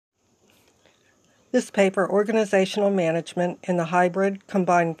This paper, Organizational Management in the Hybrid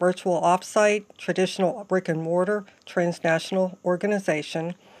Combined Virtual Offsite Traditional Brick and Mortar Transnational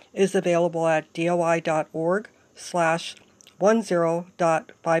Organization, is available at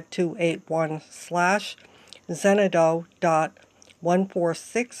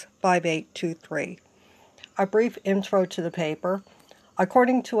A brief intro to the paper.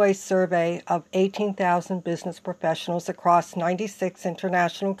 According to a survey of 18,000 business professionals across 96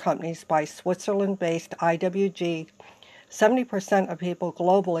 international companies by Switzerland-based IWG, 70% of people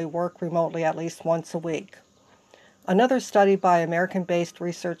globally work remotely at least once a week. Another study by American-based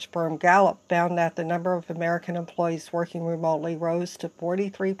research firm Gallup found that the number of American employees working remotely rose to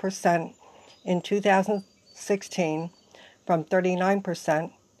 43% in 2016 from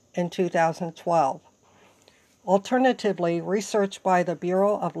 39% in 2012. Alternatively, research by the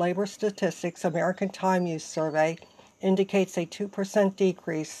Bureau of Labor Statistics American Time Use Survey indicates a 2%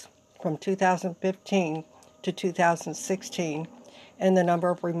 decrease from 2015 to 2016 in the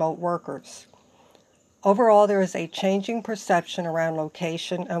number of remote workers. Overall, there is a changing perception around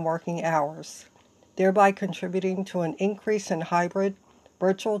location and working hours, thereby contributing to an increase in hybrid,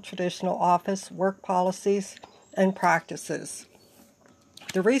 virtual traditional office work policies and practices.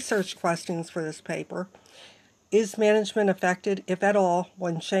 The research questions for this paper: is management affected, if at all,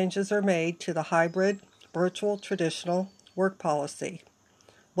 when changes are made to the hybrid, virtual, traditional work policy?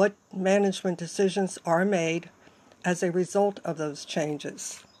 What management decisions are made as a result of those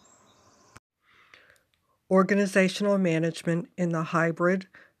changes? Organizational management in the hybrid,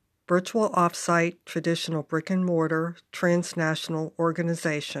 virtual offsite, traditional brick and mortar, transnational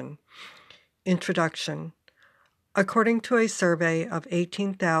organization. Introduction. According to a survey of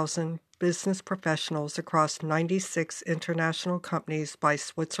 18,000 business professionals across 96 international companies by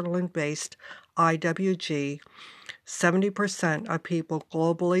Switzerland-based IWG, 70% of people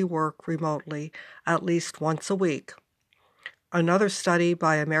globally work remotely at least once a week. Another study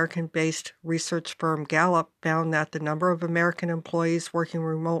by American-based research firm Gallup found that the number of American employees working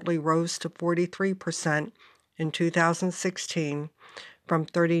remotely rose to 43% in 2016 from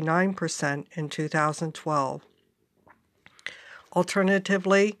 39% in 2012.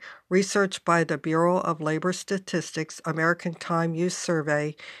 Alternatively, research by the Bureau of Labor Statistics American Time Use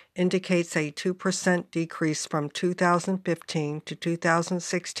Survey indicates a 2% decrease from 2015 to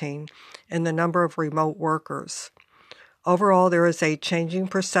 2016 in the number of remote workers. Overall, there is a changing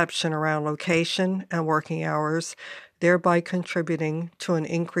perception around location and working hours, thereby contributing to an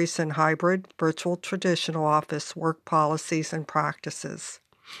increase in hybrid, virtual, traditional office work policies and practices.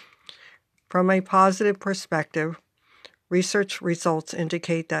 From a positive perspective, research results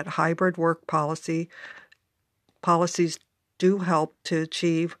indicate that hybrid work policies do help to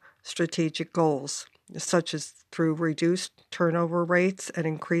achieve strategic goals, such as through reduced turnover rates and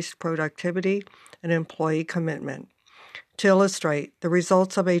increased productivity and employee commitment. To illustrate, the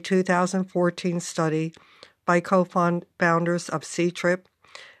results of a 2014 study by co-founders of Ctrip,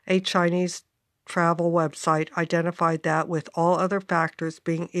 a Chinese travel website, identified that with all other factors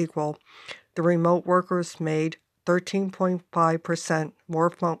being equal, the remote workers made 13.5%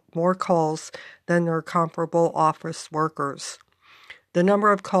 more calls than their comparable office workers. The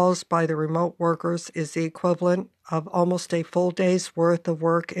number of calls by the remote workers is the equivalent of almost a full day's worth of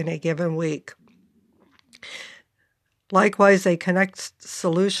work in a given week. Likewise, a Connect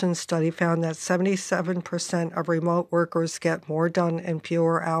Solutions study found that 77% of remote workers get more done in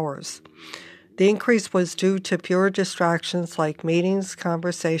fewer hours. The increase was due to fewer distractions like meetings,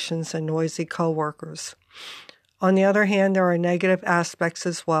 conversations, and noisy coworkers. On the other hand, there are negative aspects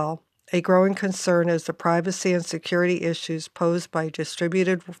as well. A growing concern is the privacy and security issues posed by a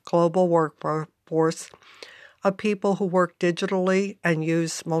distributed global workforce of people who work digitally and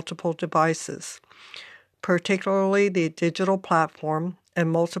use multiple devices. Particularly, the digital platform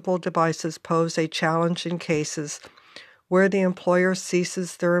and multiple devices pose a challenge in cases where the employer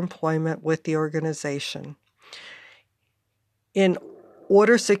ceases their employment with the organization. In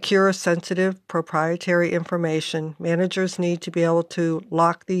order to secure sensitive proprietary information, managers need to be able to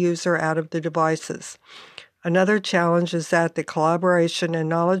lock the user out of the devices. Another challenge is that the collaboration and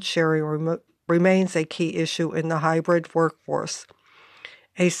knowledge sharing remains a key issue in the hybrid workforce.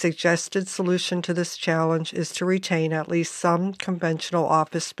 A suggested solution to this challenge is to retain at least some conventional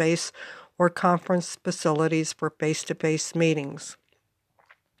office space or conference facilities for face-to-face meetings.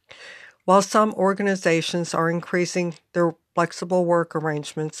 While some organizations are increasing their flexible work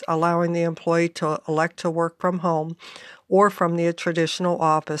arrangements, allowing the employee to elect to work from home or from the traditional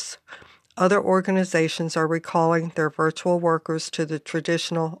office, other organizations are recalling their virtual workers to the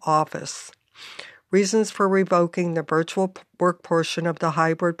traditional office. Reasons for revoking the virtual work portion of the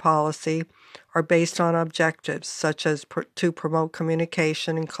hybrid policy are based on objectives such as to promote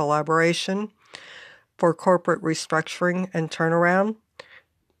communication and collaboration, for corporate restructuring and turnaround,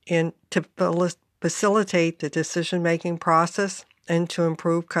 and to facilitate the decision-making process, and to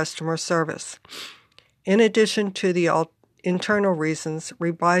improve customer service. In addition to the internal reasons,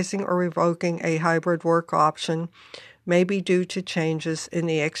 revising or revoking a hybrid work option may be due to changes in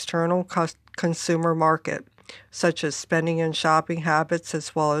the external consumer market, such as spending and shopping habits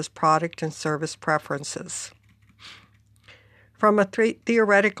as well as product and service preferences. From a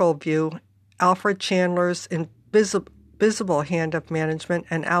theoretical view, Alfred Chandler's invisible hand of management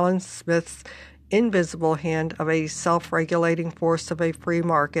and Alan Smith's invisible hand of a self-regulating force of a free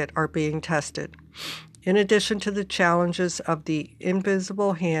market are being tested. In addition to the challenges of the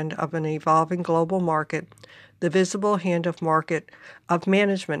invisible hand of an evolving global market, the visible hand of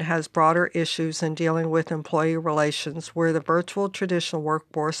management has broader issues in dealing with employee relations, where the virtual traditional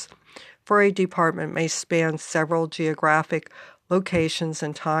workforce for a department may span several geographic locations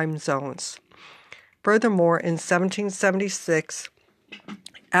and time zones. Furthermore, in 1776,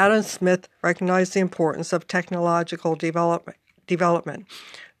 Adam Smith recognized the importance of technological development,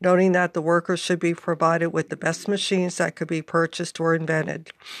 noting that the workers should be provided with the best machines that could be purchased or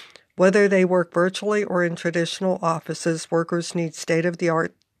invented. Whether they work virtually or in traditional offices, workers need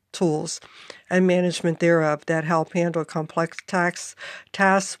state-of-the-art tools and management thereof that help handle complex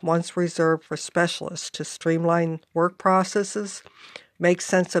tasks once reserved for specialists to streamline work processes, make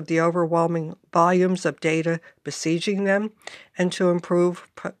sense of the overwhelming volumes of data besieging them, and to improve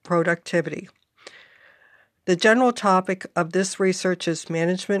productivity. The general topic of this research is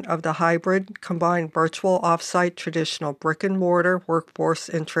management of the hybrid, combined virtual off-site traditional brick-and-mortar workforce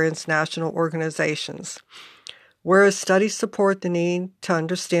in transnational organizations. Whereas studies support the need to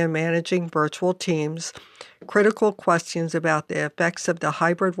understand managing virtual teams, critical questions about the effects of the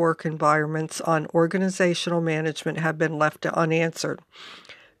hybrid work environments on organizational management have been left unanswered.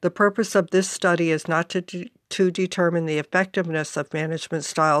 The purpose of this study is not to determine the effectiveness of management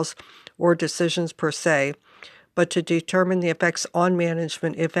styles or decisions per se, but to determine the effects on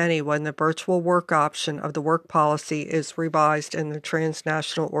management, if any, when the virtual work option of the work policy is revised in the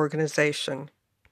transnational organization.